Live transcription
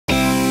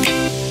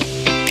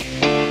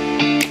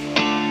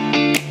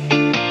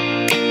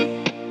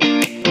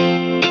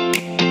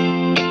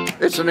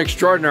It's an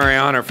extraordinary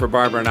honor for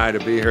Barbara and I to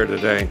be here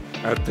today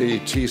at the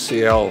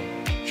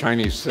TCL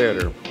Chinese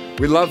Theater.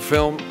 We love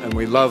film and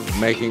we love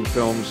making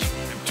films.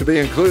 To be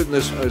included in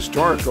this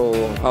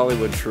historical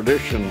Hollywood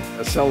tradition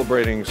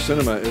celebrating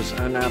cinema is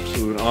an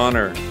absolute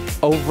honor.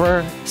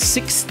 Over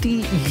 60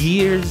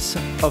 years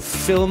of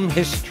film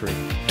history,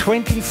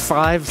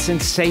 25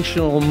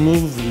 sensational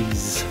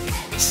movies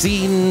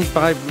seen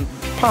by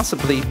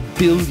possibly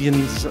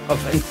billions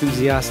of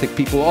enthusiastic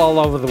people all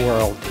over the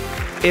world.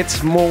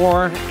 It's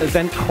more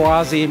than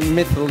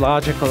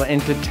quasi-mythological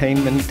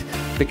entertainment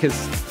because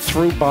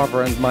through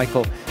Barbara and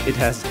Michael, it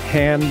has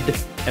hand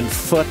and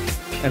foot,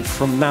 and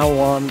from now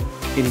on,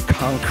 in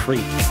concrete.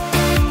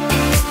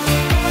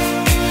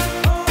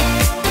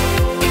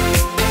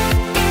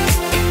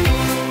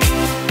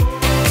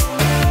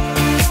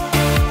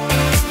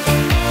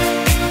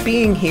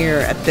 Being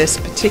here at this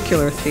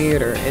particular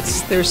theater,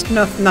 there's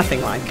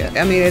nothing like it.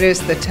 I mean, it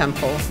is the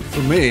temple.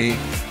 For me,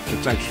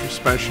 it's extra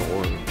special.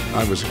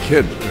 I was a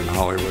kid in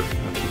Hollywood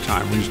at the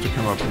time. We used to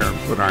come up here and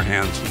put our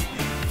hands and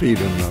feet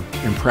in the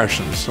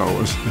impressions, so it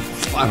was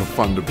a lot of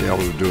fun to be able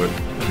to do it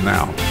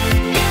now.